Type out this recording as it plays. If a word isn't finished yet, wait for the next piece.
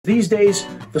These days,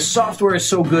 the software is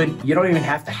so good, you don't even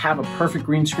have to have a perfect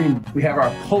green screen. We have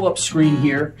our pull-up screen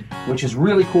here, which is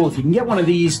really cool. If you can get one of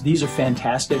these are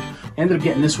fantastic. I ended up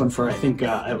getting this one for, I think,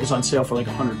 it was on sale for like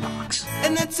 $100.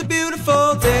 And it's a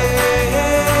beautiful day.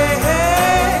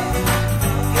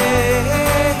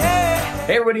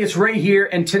 Hey everybody, it's Ray here,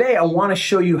 and today I want to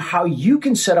show you how you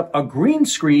can set up a green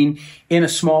screen in a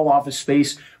small office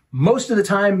space. Most of the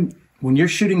time, when you're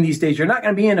shooting these days, you're not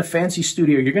going to be in a fancy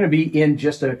studio. You're going to be in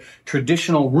just a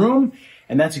traditional room,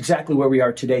 and that's exactly where we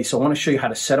are today. So I want to show you how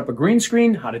to set up a green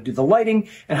screen, how to do the lighting,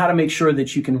 and how to make sure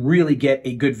that you can really get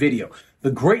a good video.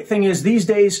 The great thing is these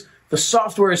days, the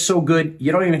software is so good,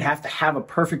 you don't even have to have a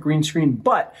perfect green screen,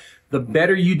 but the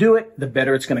better you do it, the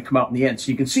better it's going to come out in the end.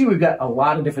 So you can see we've got a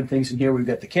lot of different things in here. We've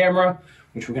got the camera,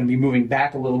 which we're going to be moving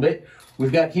back a little bit.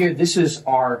 We've got here, this is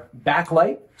our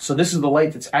backlight. So this is the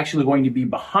light that's actually going to be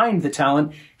behind the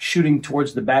talent, shooting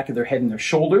towards the back of their head and their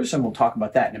shoulders, and we'll talk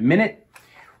about that in a minute.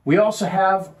 We also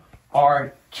have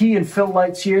our key and fill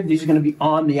lights here. These are going to be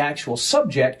on the actual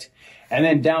subject. And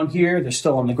then down here, they're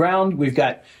still on the ground. We've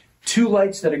got two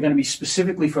lights that are going to be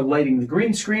specifically for lighting the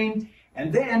green screen.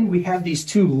 And then we have these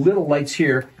two little lights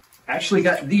here. I actually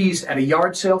got these at a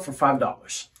yard sale for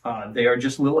 $5. They are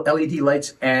just little LED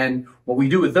lights, and what we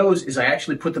do with those is I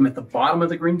actually put them at the bottom of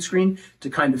the green screen to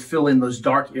kind of fill in those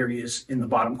dark areas in the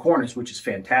bottom corners, which is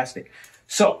fantastic.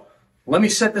 So let me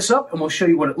set this up and we'll show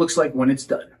you what it looks like when it's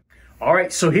done. All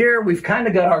right, so here we've kind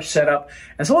of got our setup.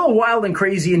 It's a little wild and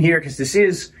crazy in here because this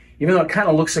is, even though it kind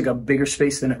of looks like a bigger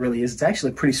space than it really is, it's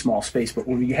actually a pretty small space. But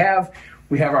what we have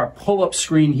our pull-up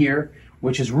screen here,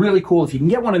 which is really cool. If you can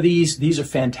get one of these are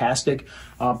fantastic.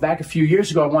 Back a few years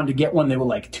ago, I wanted to get one. They were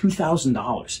like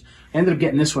 $2,000. I ended up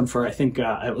getting this one for, I think,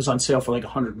 it was on sale for like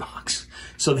 $100.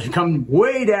 So they come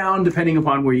way down depending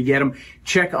upon where you get them.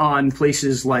 Check on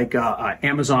places like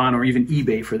Amazon or even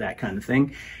eBay for that kind of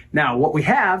thing. Now, what we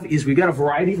have is we've got a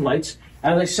variety of lights.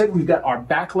 As I said, we've got our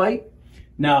backlight.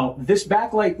 Now, this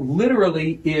backlight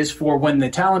literally is for when the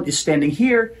talent is standing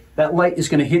here, that light is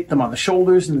going to hit them on the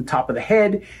shoulders and the top of the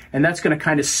head, and that's going to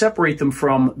kind of separate them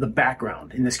from the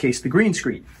background, in this case, the green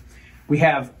screen. We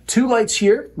have two lights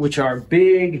here, which are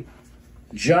big,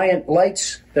 giant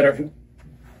lights that are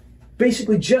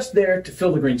basically just there to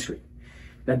fill the green screen.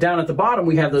 Now, down at the bottom,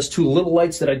 we have those two little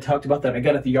lights that I talked about that I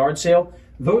got at the yard sale.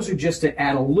 Those are just to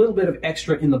add a little bit of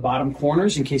extra in the bottom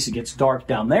corners in case it gets dark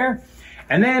down there.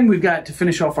 And then we've got, to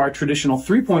finish off our traditional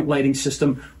three-point lighting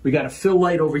system, we got a fill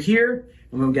light over here,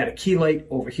 and we've got a key light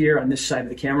over here on this side of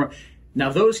the camera.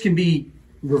 Now those can be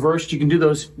reversed. You can do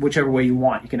those whichever way you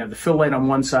want. You can have the fill light on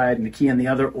one side and the key on the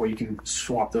other, or you can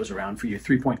swap those around for your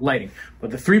three-point lighting.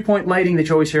 But the three-point lighting that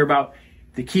you always hear about,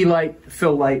 the key light, the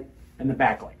fill light, and the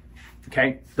backlight.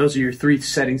 Okay, those are your three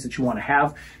settings that you want to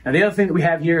have. Now the other thing that we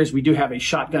have here is we do have a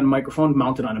shotgun microphone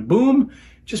mounted on a boom.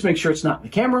 Just make sure it's not in the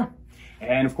camera.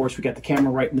 And of course, we got the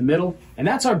camera right in the middle. And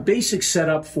that's our basic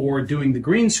setup for doing the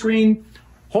green screen.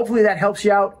 Hopefully that helps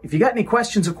you out. If you got any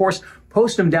questions, of course,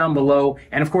 post them down below.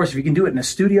 And of course, if you can do it in a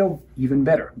studio, even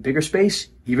better. Bigger space,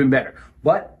 even better.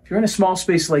 But if you're in a small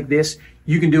space like this,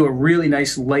 you can do a really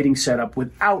nice lighting setup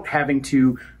without having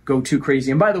to go too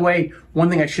crazy. And by the way, one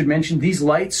thing I should mention, these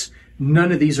lights,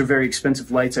 none of these are very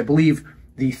expensive lights. I believe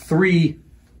the three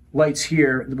lights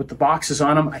here with the boxes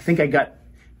on them, I think I got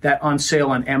that on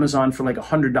sale on Amazon for like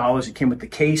 $100. It came with the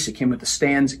case, it came with the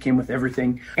stands, it came with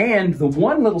everything. And the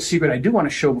one little secret I do want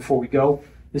to show before we go,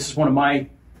 this is one of my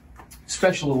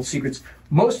special little secrets.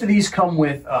 Most of these come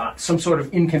with some sort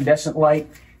of incandescent light.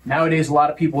 Nowadays, a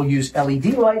lot of people use LED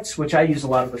lights, which I use a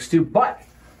lot of those too, but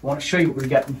I want to show you what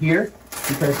we've got in here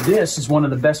because this is one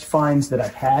of the best finds that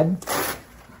I've had.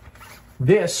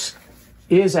 This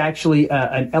is actually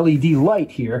an LED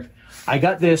light here. I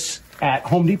got this at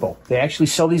Home Depot. They actually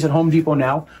sell these at Home Depot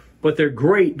now, but they're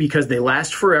great because they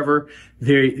last forever.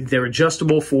 They're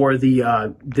adjustable for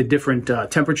the different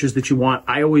temperatures that you want.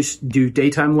 I always do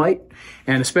daytime light,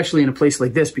 and especially in a place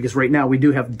like this, because right now we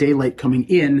do have daylight coming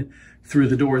in through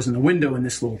the doors and the window in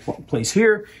this little place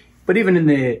here. But even in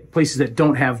the places that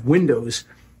don't have windows,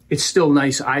 it's still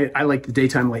nice. I like the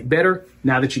daytime light better.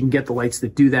 Now that you can get the lights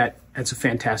that do that, that's a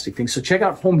fantastic thing. So check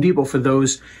out Home Depot for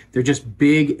those. They're just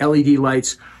big LED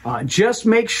lights. Just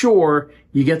make sure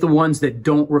you get the ones that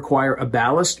don't require a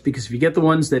ballast, because if you get the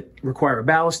ones that require a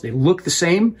ballast, they look the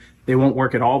same. They won't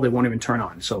work at all. They won't even turn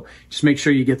on. So just make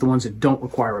sure you get the ones that don't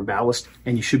require a ballast,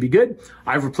 and you should be good.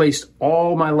 I've replaced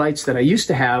all my lights that I used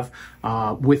to have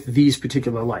with these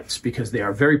particular lights because they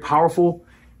are very powerful.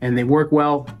 and they work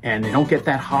well, and they don't get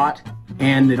that hot,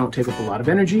 and they don't take up a lot of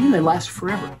energy, and they last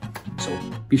forever. So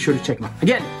be sure to check them out.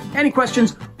 Again, any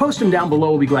questions, post them down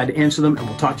below. We'll be glad to answer them, and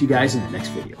we'll talk to you guys in the next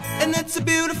video. And it's a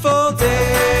beautiful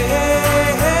day.